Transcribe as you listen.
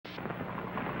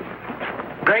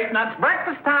Grape nuts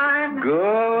breakfast time.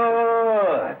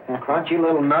 Good. Crunchy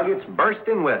little nuggets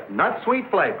bursting with nut sweet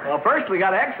flavor. Well, first we got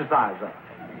to exercise them.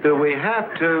 Do we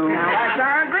have to? Now, that's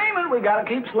our agreement. We got to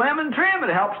keep slim and trim.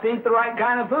 It helps to eat the right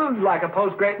kind of food, like a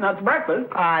post-grape nuts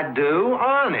breakfast. I do,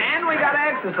 honest. And we got to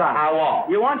exercise. How all?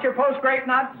 You want your post-grape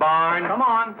nuts? Barn. Come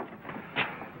on.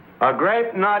 A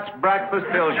grape nuts breakfast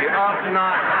fills you up,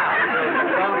 not out.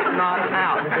 Fills you up, not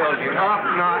out. Fills you up,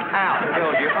 not out.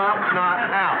 Fills you up, not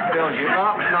out. Fills you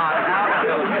up, not out.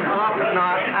 Fills you up,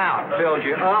 not out. Fills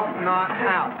you up, not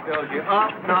out. Fills you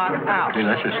up, not out.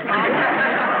 Delicious.